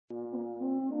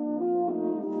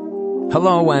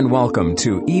Hello and welcome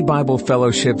to E-Bible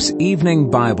Fellowship's Evening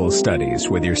Bible Studies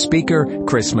with your speaker,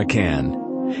 Chris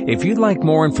McCann. If you'd like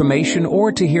more information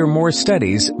or to hear more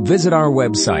studies, visit our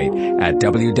website at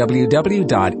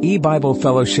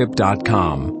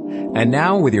www.ebiblefellowship.com. And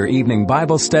now with your evening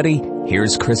Bible study,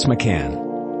 here's Chris McCann.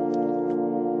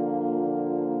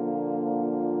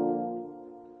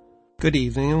 Good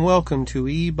evening and welcome to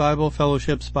E-Bible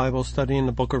Fellowship's Bible study in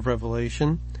the book of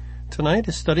Revelation. Tonight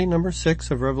is study number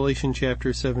 6 of Revelation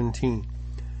chapter 17.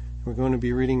 We're going to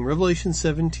be reading Revelation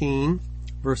 17,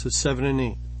 verses 7 and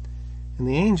 8. And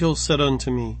the angel said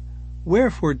unto me,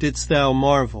 Wherefore didst thou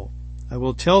marvel? I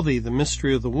will tell thee the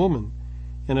mystery of the woman,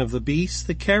 and of the beast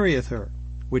that carrieth her,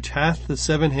 which hath the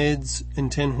 7 heads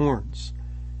and 10 horns.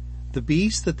 The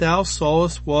beast that thou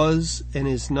sawest was, and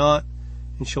is not,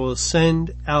 and shall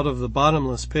ascend out of the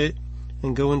bottomless pit,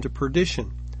 and go into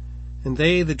perdition. And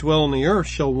they that dwell on the earth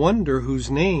shall wonder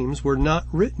whose names were not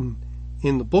written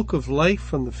in the book of life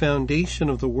from the foundation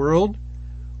of the world,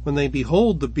 when they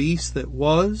behold the beast that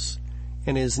was,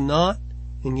 and is not,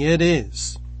 and yet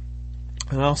is.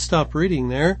 And I'll stop reading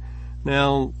there.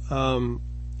 Now,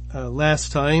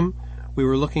 last time we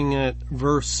were looking at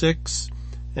verse 6,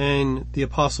 and the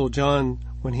Apostle John,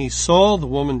 when he saw the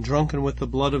woman drunken with the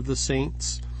blood of the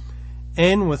saints,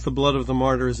 and with the blood of the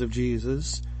martyrs of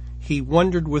Jesus, he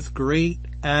wondered with great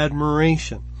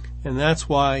admiration. And that's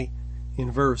why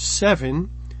in verse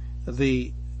 7,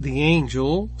 the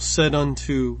angel said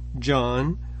unto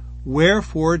John,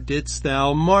 Wherefore didst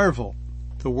thou marvel?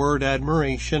 The word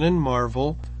admiration and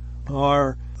marvel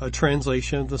are a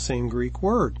translation of the same Greek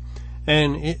word,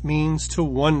 and it means to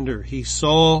wonder. He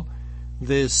saw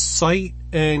this sight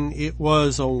and it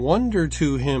was a wonder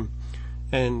to him.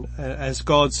 And as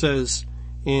God says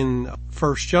in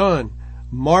 1 John,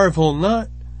 Marvel not,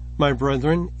 my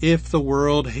brethren, if the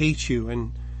world hates you.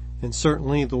 And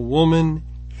certainly the woman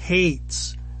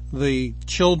hates the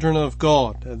children of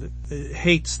God,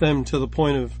 hates them to the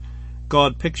point of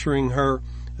God picturing her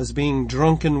as being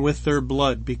drunken with their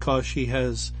blood because she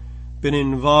has been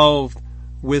involved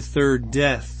with their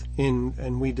death.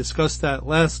 And we discussed that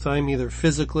last time, either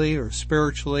physically or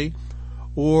spiritually,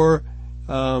 or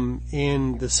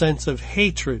in the sense of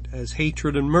hatred, as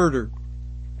hatred and murder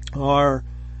are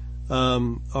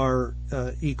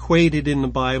equated in the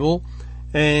Bible,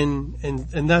 and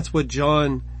that's what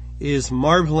John is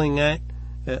marveling at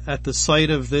the sight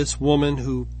of this woman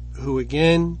who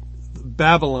again,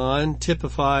 Babylon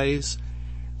typifies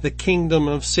the kingdom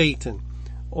of Satan,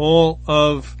 all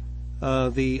of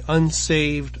the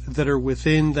unsaved that are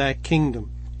within that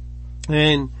kingdom.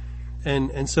 And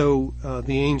so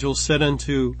the angel said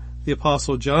unto the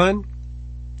Apostle John,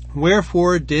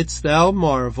 Wherefore didst thou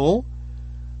marvel?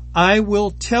 I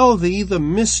will tell thee the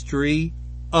mystery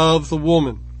of the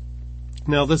woman.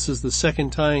 Now this is the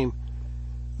second time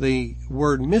the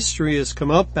word mystery has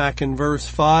come up. Back in verse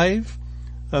 5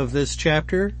 of this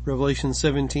chapter, Revelation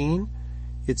 17,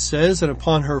 it says, And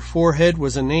upon her forehead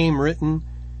was a name written,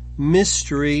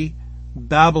 Mystery,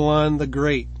 Babylon the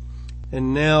Great.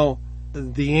 And now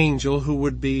the angel, who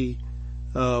would be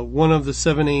one of the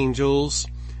 7 angels,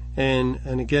 and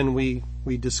again we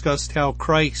discussed how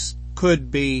Christ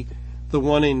could be the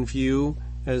one in view,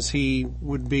 as he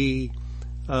would be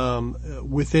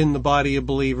within the body of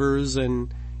believers,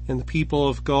 and the people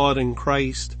of God and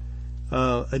Christ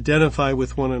identify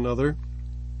with one another.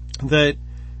 That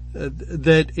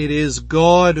it is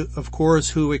God, of course,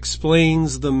 who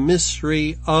explains the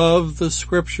mystery of the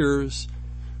scriptures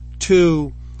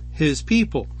to his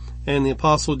people. And the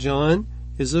Apostle John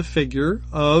is a figure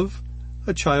of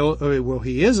a child,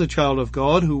 he is a child of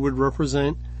God who would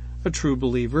represent a true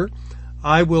believer.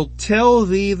 I will tell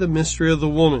thee the mystery of the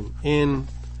woman. In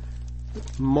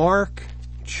Mark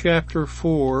chapter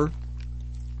 4,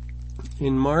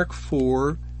 we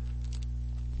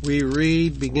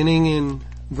read beginning in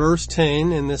verse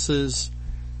 10, and this is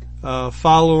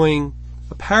following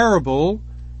a parable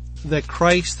that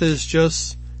Christ has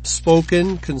just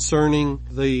spoken concerning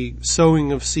the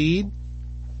sowing of seed.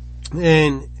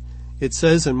 And it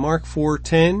says in Mark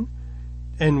 4:10,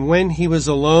 And when he was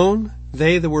alone,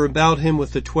 they that were about him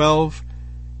with the 12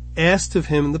 asked of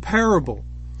him the parable.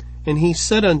 And he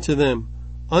said unto them,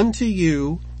 Unto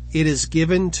you it is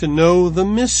given to know the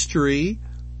mystery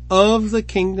of the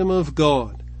kingdom of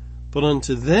God, but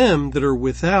unto them that are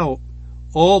without,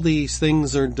 all these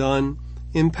things are done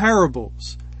in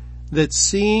parables, that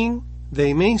seeing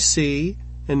they may see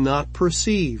and not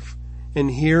perceive, and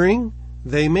hearing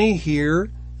they may hear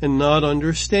and not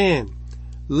understand,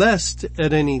 lest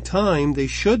at any time they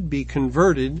should be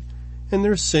converted and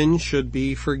their sins should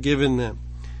be forgiven them.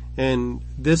 And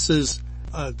this is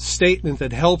a statement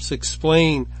that helps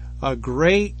explain a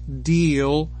great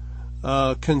deal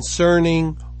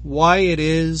concerning why it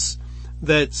is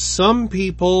that some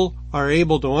people are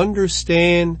able to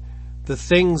understand the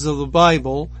things of the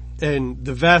Bible and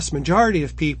the vast majority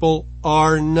of people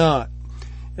are not.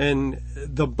 And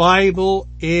the Bible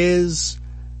is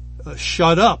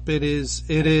shut up. It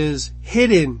is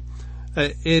hidden.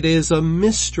 It is a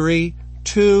mystery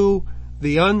to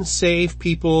the unsaved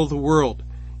people of the world.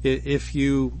 If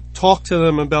you talk to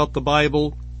them about the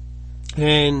Bible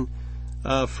and,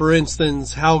 for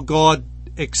instance, how God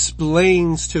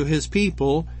explains to his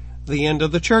people the end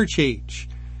of the church age,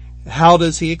 how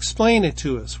does he explain it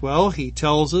to us? Well, he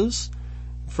tells us,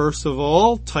 first of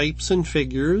all, types and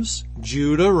figures.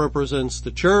 Judah represents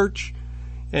the church.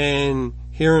 And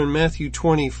here in Matthew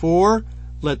 24,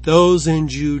 let those in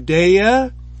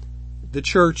Judea, the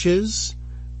churches,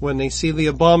 when they see the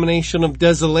abomination of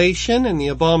desolation, and the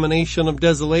abomination of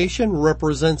desolation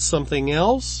represents something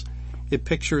else, it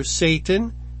pictures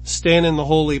Satan stand in the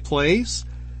holy place,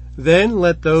 then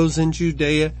let those in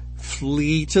Judea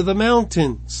flee to the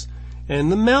mountains.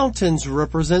 And the mountains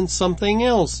represent something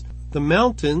else. The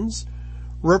mountains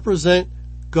represent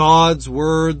God's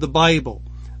Word, the Bible,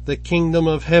 the kingdom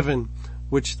of heaven,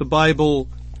 which the Bible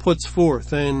puts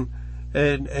forth. And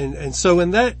so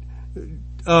in that,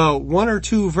 one or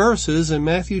two verses in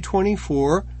Matthew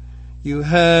 24, you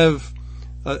have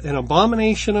an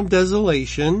abomination of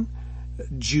desolation,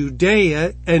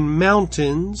 Judea, and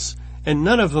mountains, and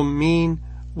none of them mean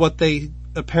what they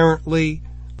apparently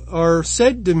are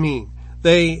said to mean.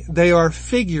 They are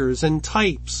figures and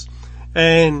types.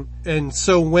 And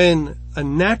so when a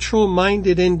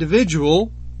natural-minded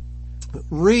individual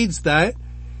reads that,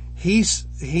 he's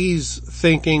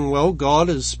thinking, well, God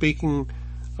is speaking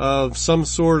of some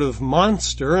sort of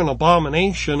monster, an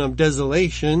abomination of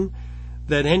desolation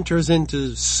that enters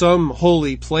into some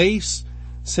holy place.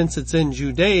 Since it's in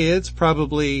Judea, it's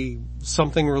probably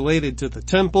something related to the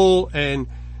temple, and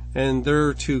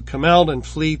they're to come out and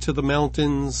flee to the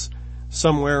mountains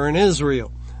somewhere in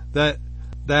Israel. That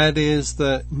is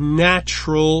the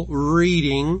natural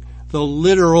reading, the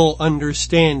literal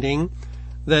understanding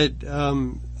that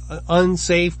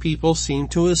unsaved people seem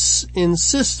to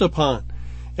insist upon.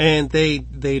 And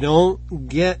they don't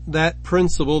get that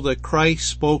principle that Christ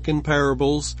spoke in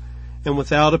parables, and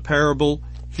without a parable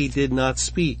he did not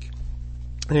speak.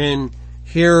 And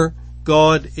here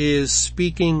God is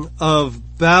speaking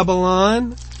of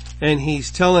Babylon, and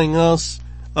he's telling us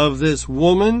of this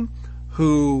woman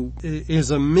who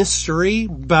is a mystery,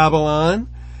 Babylon,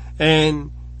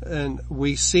 and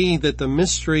we see that the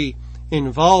mystery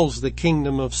involves the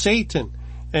kingdom of Satan.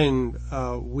 And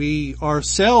we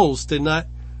ourselves did not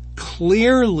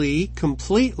clearly,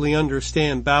 completely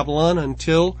understand Babylon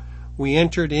until we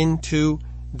entered into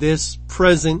this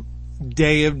present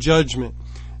day of judgment,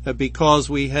 because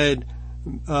we had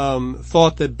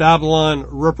thought that Babylon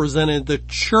represented the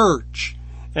church,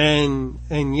 and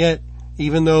yet,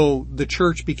 even though the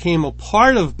church became a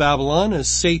part of Babylon as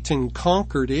Satan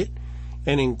conquered it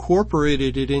and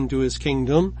incorporated it into his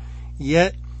kingdom,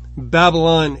 yet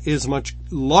Babylon is much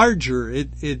larger.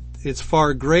 It's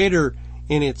far greater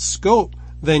in its scope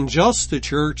than just the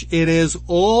church. It is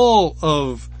all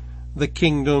of the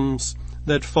kingdoms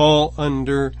that fall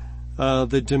under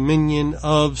the dominion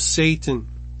of Satan.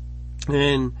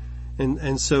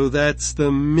 And so that's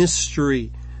the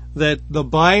mystery that the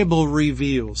Bible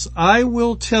reveals. I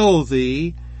will tell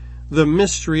thee the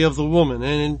mystery of the woman.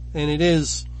 And it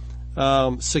is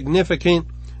significant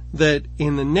that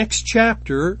in the next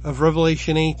chapter of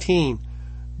Revelation 18,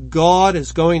 God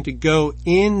is going to go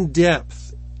in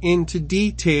depth into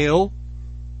detail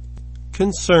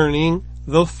concerning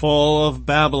the fall of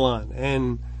Babylon.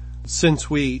 And since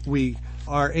we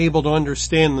are able to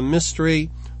understand the mystery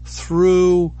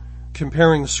through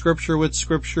comparing scripture with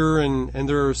scripture, and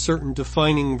there are certain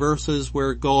defining verses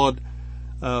where God,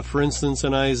 for instance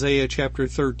in Isaiah chapter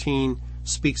 13,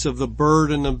 speaks of the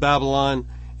burden of Babylon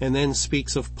and then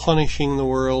speaks of punishing the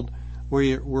world,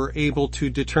 we're able to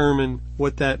determine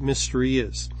what that mystery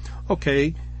is.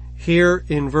 Okay, here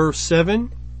in verse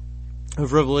 7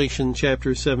 of Revelation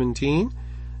chapter 17,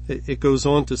 it goes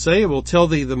on to say, "I will tell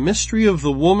thee the mystery of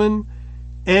the woman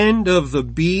and of the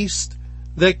beast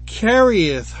that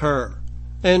carrieth her."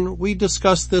 And we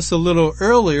discussed this a little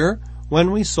earlier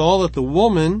when we saw that the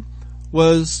woman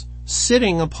was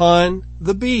sitting upon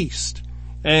the beast.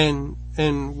 And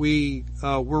we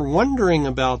were wondering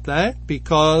about that,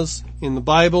 because in the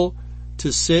Bible,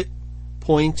 to sit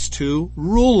points to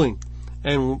ruling.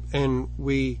 And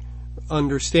we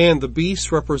understand the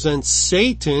beast represents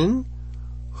Satan,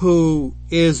 who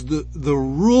is the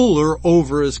ruler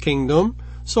over his kingdom.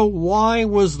 So why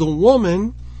was the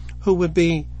woman who would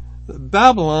be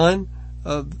Babylon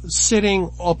sitting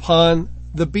upon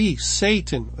the beast,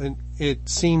 Satan? And it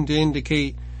seemed to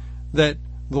indicate that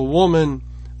the woman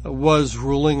was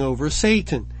ruling over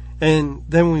Satan. And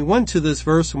then we went to this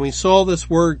verse and we saw this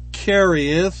word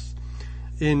carrieth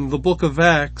in the book of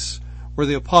Acts, where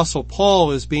the apostle Paul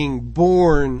is being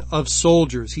borne of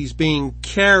soldiers. He's being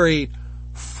carried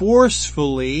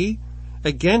forcefully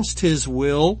against his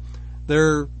will.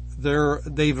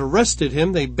 They've arrested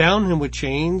him, they bound him with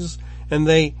chains, and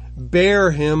they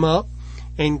bear him up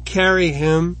and carry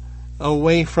him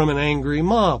away from an angry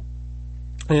mob.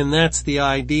 And that's the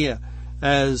idea.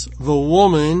 As the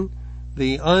woman,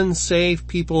 the unsaved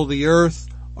people of the earth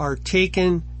are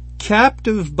taken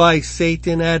captive by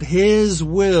Satan at his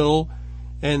will,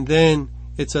 and then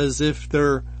it's as if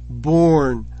they're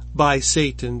born by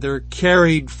Satan. They're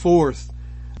carried forth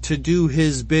to do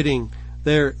his bidding.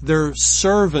 They're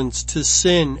servants to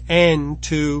sin and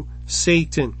to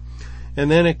Satan.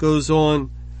 And then it goes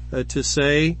on to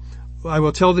say, I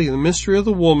will tell thee the mystery of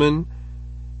the woman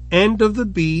and of the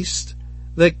beast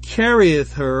that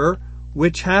carrieth her,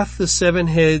 which hath the 7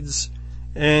 heads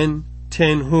and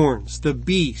 10 horns. The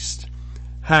beast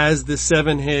has the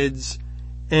 7 heads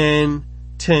and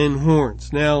 10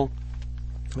 horns. Now,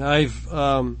 I've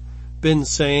been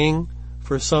saying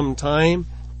for some time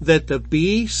that the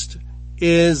beast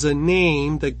is a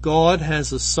name that God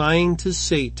has assigned to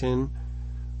Satan,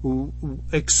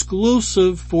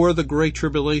 exclusive for the Great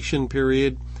Tribulation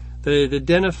period, that it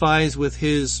identifies with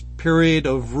his period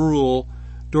of rule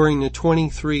during the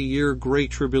 23-year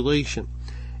Great Tribulation.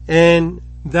 And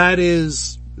that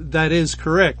is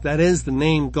correct. That is the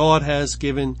name God has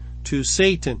given to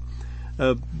Satan.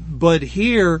 But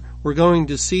here we're going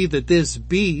to see that this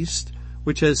beast,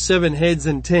 which has 7 heads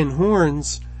and 10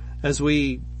 horns, as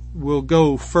we will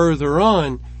go further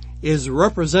on, is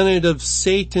representative of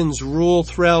Satan's rule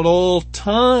throughout all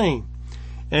time.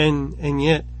 And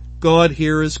yet God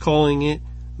here is calling it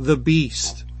the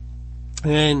beast.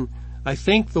 And I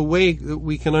think the way that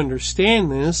we can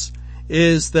understand this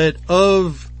is that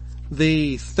of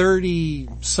the 30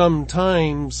 some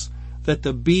times that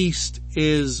the beast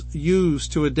is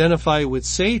used to identify with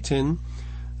Satan,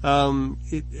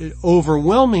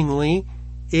 overwhelmingly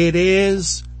it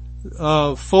is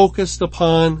focused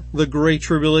upon the Great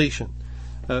Tribulation.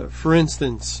 For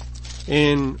instance,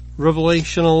 in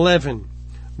Revelation 11,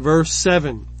 verse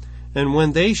 7, and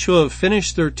when they shall have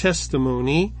finished their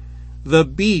testimony, the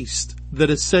beast that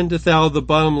ascendeth out of the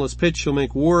bottomless pit shall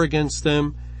make war against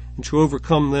them, and shall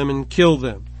overcome them and kill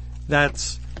them.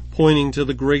 That's pointing to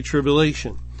the Great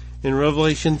Tribulation. In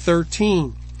Revelation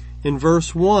 13, in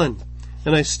verse 1,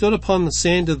 and I stood upon the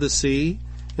sand of the sea,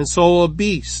 and saw a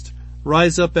beast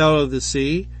rise up out of the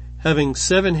sea, having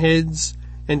 7 heads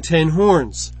and 10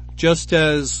 horns, just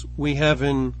as we have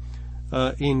in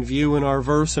view in our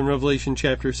verse in Revelation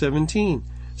chapter 17.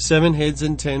 7 heads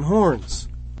and 10 horns.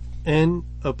 And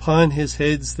upon his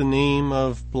heads the name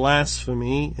of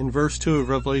blasphemy, in verse 2 of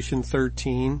Revelation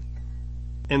 13.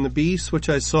 And the beast which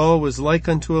I saw was like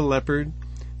unto a leopard,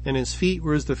 and his feet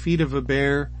were as the feet of a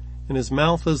bear, and his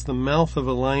mouth as the mouth of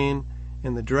a lion,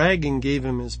 and the dragon gave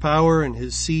him his power and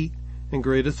his seat and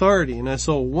great authority. And I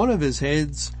saw one of his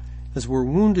heads as were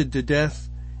wounded to death,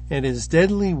 and his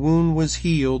deadly wound was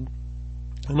healed,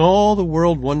 and all the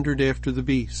world wondered after the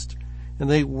beast. And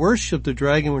they worshipped the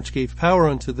dragon which gave power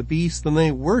unto the beast, and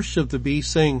they worshipped the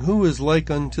beast, saying, Who is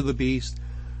like unto the beast?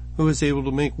 Who is able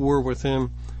to make war with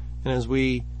him? And as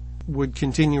we would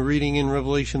continue reading in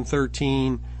Revelation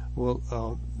 13,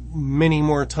 many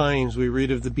more times we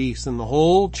read of the beast, and the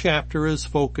whole chapter is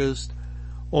focused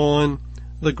on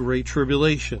the Great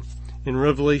Tribulation. In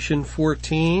Revelation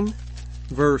 14,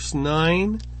 verse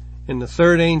 9, and the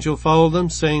third angel followed them,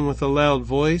 saying with a loud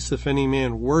voice, If any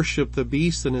man worship the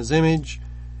beast in his image,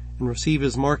 and receive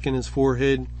his mark in his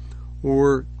forehead,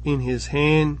 or in his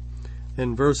hand.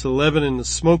 And verse 11, And the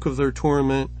smoke of their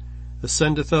torment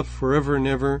ascendeth up forever and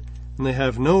ever, and they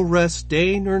have no rest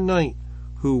day nor night,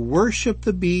 who worship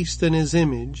the beast in his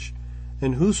image,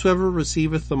 and whosoever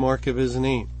receiveth the mark of his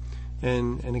name.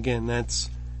 And again, that's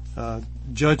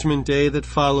Judgment Day that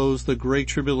follows the Great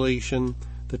Tribulation,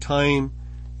 the time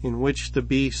in which the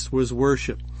beast was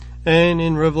worshipped. And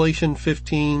in Revelation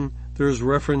 15, there's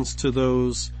reference to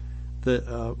those that,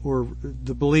 or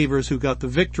the believers who got the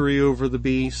victory over the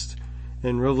beast,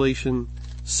 and Revelation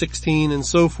 16 and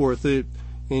so forth.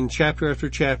 In chapter after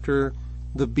chapter,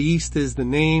 the beast is the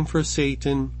name for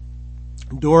Satan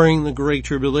during the Great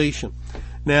Tribulation.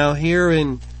 Now here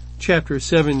in chapter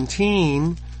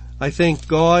 17, I think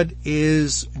God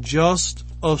is just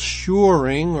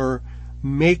assuring or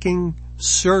making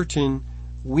certain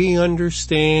we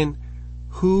understand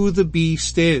who the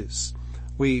beast is.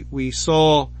 We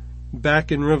saw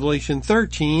back in Revelation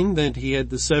 13 that he had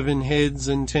the 7 heads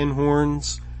and 10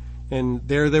 horns, and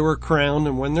there they were crowned,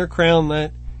 and when they're crowned,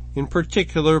 that in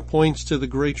particular points to the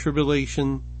Great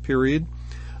Tribulation period.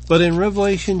 But in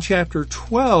Revelation chapter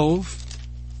 12,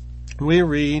 we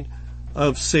read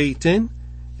of Satan,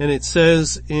 and it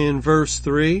says in verse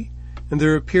 3, "And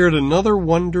there appeared another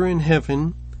wonder in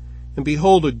heaven, and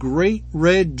behold, a great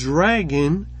red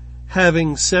dragon,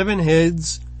 having 7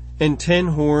 heads and 10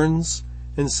 horns,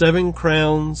 and 7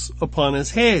 crowns upon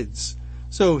his heads."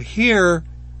 So here,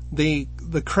 the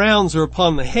crowns are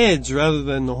upon the heads rather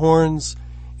than the horns,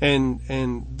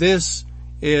 and this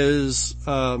is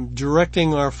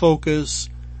directing our focus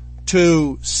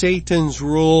to Satan's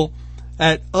rule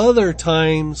at other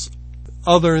times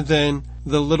other than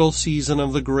the little season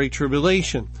of the Great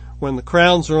Tribulation. When the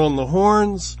crowns are on the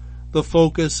horns, the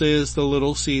focus is the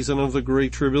little season of the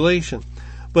Great Tribulation.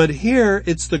 But here,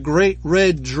 it's the great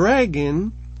red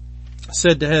dragon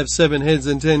said to have 7 heads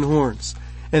and 10 horns.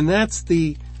 And that's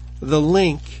the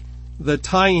link, the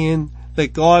tie-in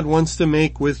that God wants to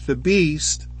make with the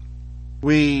beast.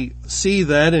 We see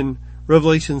that in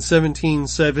Revelation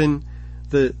 17:7,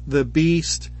 the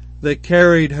beast that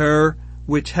carried her,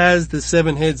 which has the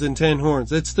 7 heads and 10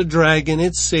 horns. It's the dragon,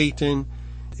 it's Satan,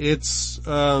 it's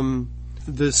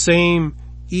the same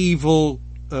evil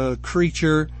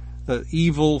creature,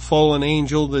 evil fallen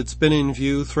angel that's been in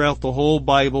view throughout the whole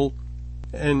Bible,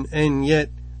 and yet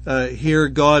here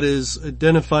God is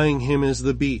identifying him as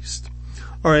the beast.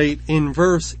 All right, in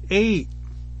verse 8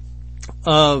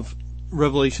 of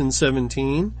Revelation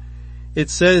 17, it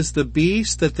says, "The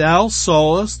beast that thou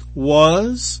sawest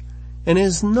was and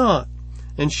is not,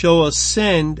 and shall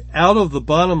ascend out of the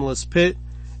bottomless pit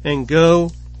and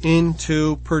go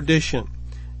into perdition."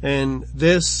 And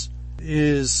this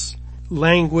is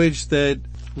language that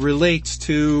relates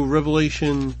to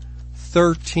Revelation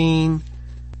 13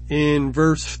 in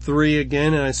verse 3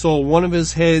 again. "And I saw one of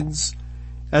his heads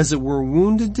as it were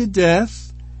wounded to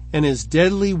death, and his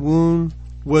deadly wound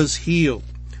was healed."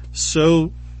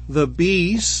 So the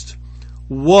beast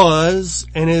was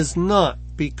and is not,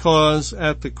 because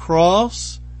at the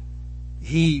cross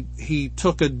he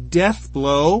took a death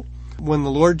blow. When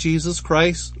the Lord Jesus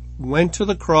Christ went to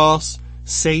the cross,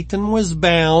 Satan was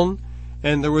bound,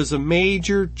 and there was a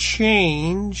major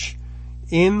change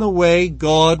in the way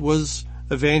God was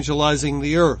evangelizing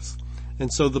the earth.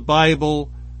 And so the Bible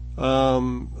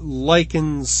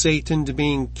likens Satan to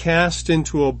being cast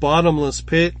into a bottomless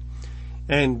pit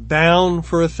and bound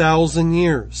for 1,000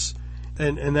 years.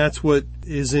 And that's what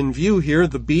is in view here.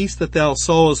 "The beast that thou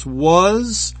sawest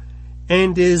was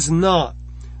and is not."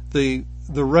 The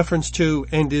reference to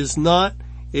 "and is not"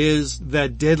 is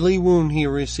that deadly wound he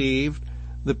received,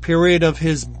 the period of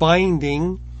his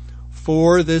binding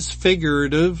for this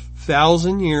figurative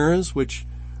 1,000 years, which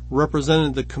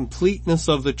represented the completeness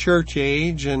of the church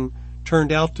age and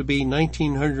turned out to be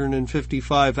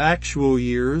 1955 actual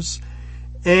years,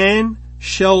 "and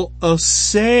shall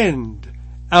ascend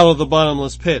out of the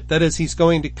bottomless pit." That is, he's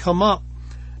going to come up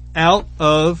out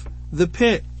of the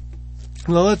pit.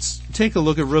 Now let's take a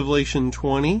look at Revelation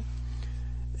 20.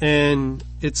 And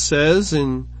it says,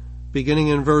 beginning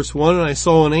in verse 1, "And I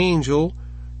saw an angel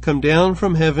come down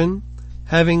from heaven,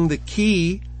 having the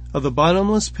key of the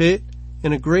bottomless pit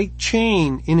and a great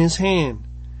chain in his hand.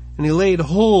 And he laid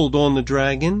hold on the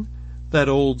dragon, that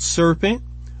old serpent,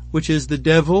 which is the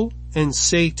devil and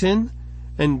Satan,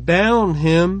 and bound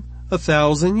him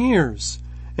 1,000 years,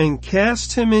 and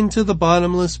cast him into the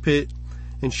bottomless pit,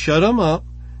 and shut him up,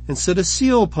 and set a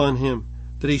seal upon him,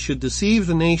 that he should deceive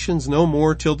the nations no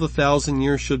more till the 1,000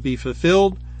 years should be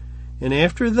fulfilled. And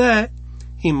after that,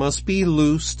 he must be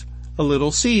loosed a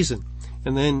little season."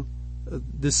 And then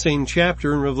this same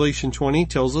chapter in Revelation 20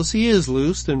 tells us he is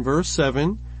loosed in verse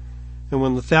 7. "And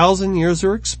when the 1,000 years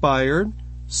are expired,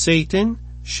 Satan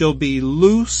shall be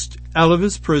loosed out of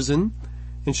his prison,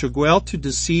 and shall go out to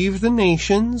deceive the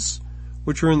nations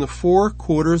which are in the 4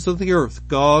 quarters of the earth,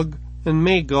 Gog and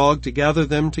Magog, to gather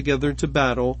them together to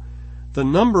battle, the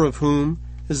number of whom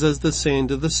is as the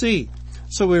sand of the sea."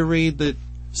 So we read that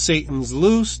Satan's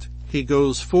loosed, he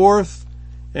goes forth,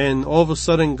 and all of a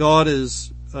sudden God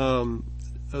is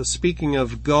speaking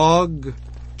of Gog,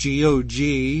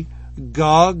 G-O-G,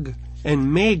 Gog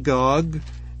and Magog,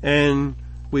 and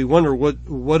we wonder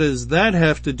what does that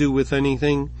have to do with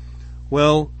anything?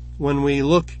 Well, when we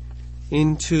look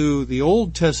into the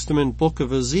Old Testament book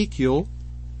of Ezekiel,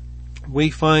 we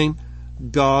find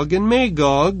Gog and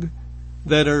Magog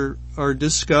that are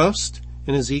discussed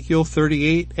in Ezekiel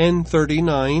 38 and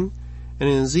 39. And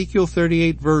in Ezekiel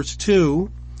 38 verse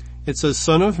 2, it says,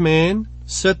 Son of man,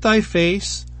 set thy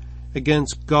face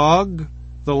against Gog,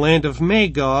 the land of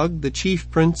Magog, the chief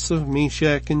prince of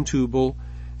Meshech and Tubal,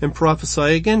 and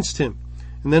prophesy against him.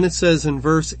 And then it says in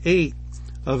verse 8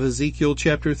 of Ezekiel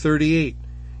chapter 38,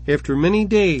 After many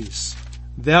days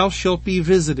thou shalt be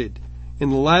visited.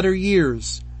 In the latter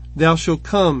years thou shalt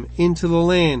come into the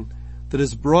land that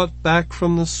is brought back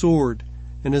from the sword,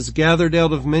 and is gathered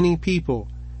out of many people,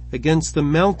 against the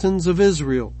mountains of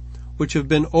Israel, which have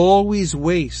been always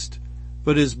waste,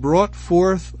 but is brought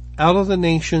forth out of the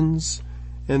nations,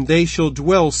 and they shall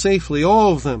dwell safely,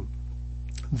 all of them.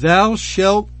 Thou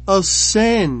shalt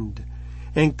ascend,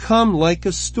 and come like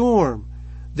a storm.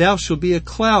 Thou shalt be a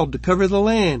cloud to cover the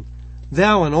land,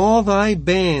 thou and all thy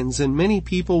bands, and many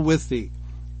people with thee.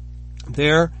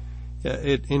 There,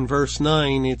 in verse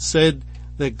 9, it said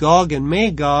that Gog and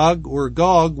Magog, or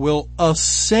Gog, will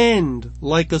ascend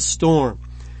like a storm.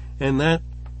 And that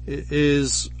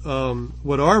is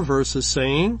what our verse is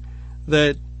saying,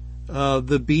 that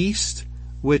the beast,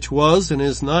 which was and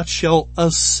is not, shall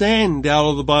ascend out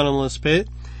of the bottomless pit.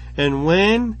 And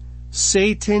when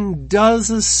Satan does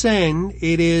ascend,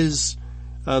 it is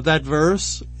that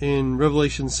verse in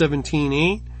Revelation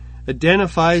 17:8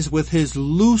 identifies with his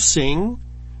loosing,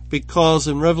 because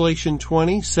in Revelation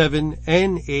 27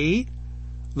 and 8,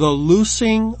 the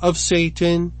loosing of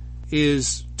Satan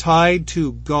is tied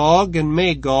to Gog and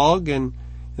Magog, and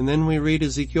then we read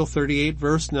Ezekiel 38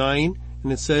 verse 9,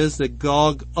 and it says that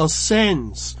Gog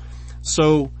ascends.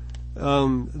 So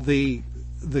the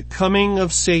coming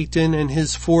of Satan and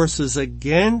his forces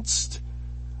against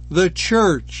the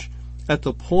church at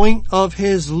the point of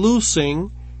his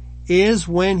loosing is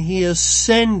when he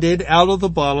ascended out of the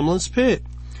bottomless pit.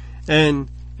 And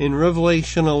in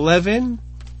Revelation 11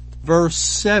 verse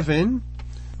 7,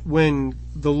 when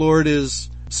the Lord is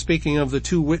speaking of the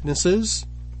two witnesses,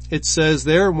 it says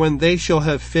there, when they shall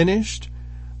have finished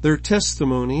their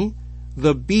testimony,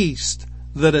 the beast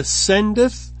that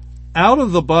ascendeth out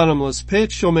of the bottomless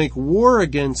pit shall make war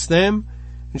against them,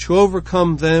 and shall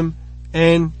overcome them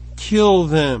and kill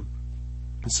them.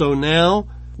 So now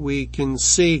we can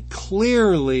see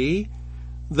clearly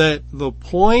that the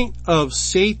point of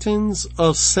Satan's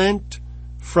ascent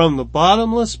from the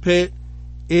bottomless pit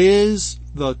is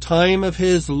the time of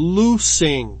his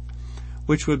loosing,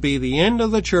 which would be the end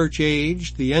of the church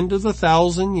age, the end of the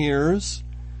 1,000 years,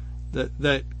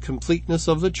 that completeness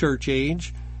of the church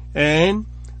age, and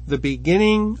the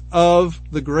beginning of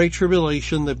the Great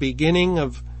Tribulation, the beginning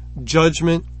of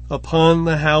judgment upon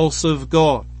the house of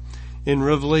God. In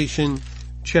Revelation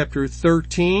chapter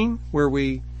 13, where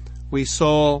we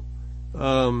saw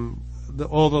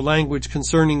all the language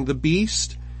concerning the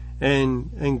beast,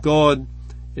 and God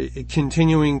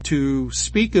continuing to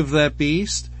speak of that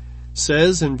beast,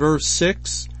 says in verse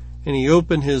 6, And he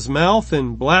opened his mouth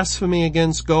in blasphemy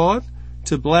against God,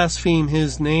 to blaspheme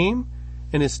his name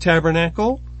and his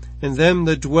tabernacle, and them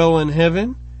that dwell in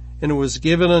heaven. And it was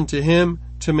given unto him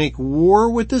to make war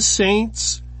with the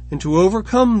saints, and to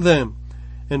overcome them.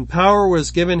 And power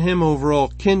was given him over all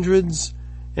kindreds,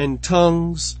 and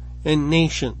tongues, and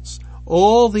nations.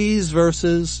 All these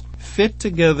verses fit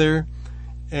together,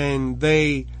 and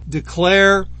they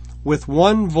declare with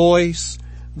one voice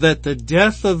that the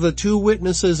death of the two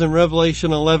witnesses in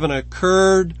Revelation 11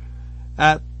 occurred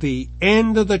at the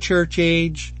end of the church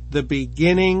age, the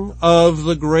beginning of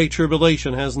the Great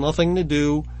Tribulation. Has nothing to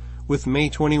do with May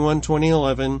 21,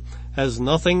 2011, has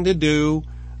nothing to do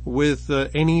with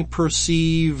any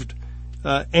perceived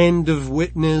end of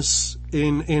witness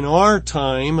in our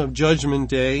time of Judgment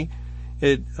Day.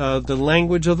 The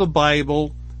language of the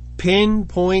Bible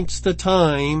pinpoints the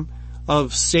time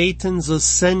of Satan's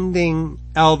ascending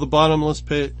out of the bottomless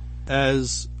pit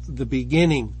as the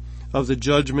beginning of the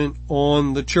judgment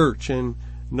on the church, and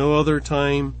no other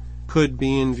time could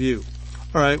be in view.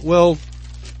 Alright, well,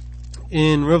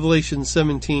 in Revelation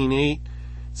 17:8, it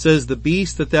says, The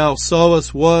beast that thou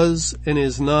sawest was and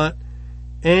is not,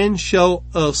 and shall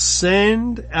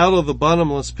ascend out of the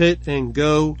bottomless pit and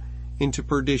go into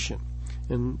perdition.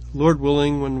 And Lord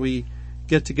willing, when we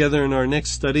get together in our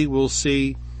next study, we'll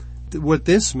see what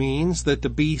this means, that the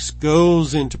beast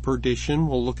goes into perdition.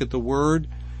 We'll look at the word,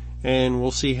 and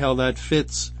we'll see how that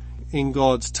fits in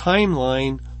God's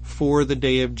timeline for the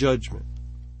day of judgment.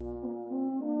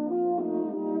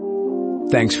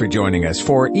 Thanks for joining us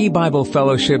for E-Bible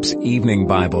Fellowship's Evening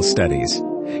Bible Studies.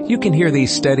 You can hear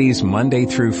these studies Monday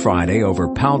through Friday over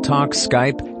Paltalk,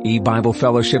 Skype, E-Bible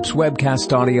Fellowship's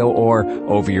webcast audio, or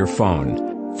over your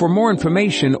phone. For more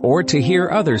information or to hear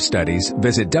other studies,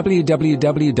 visit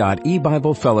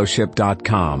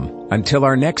www.ebiblefellowship.com. Until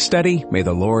our next study, may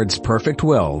the Lord's perfect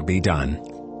will be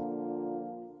done.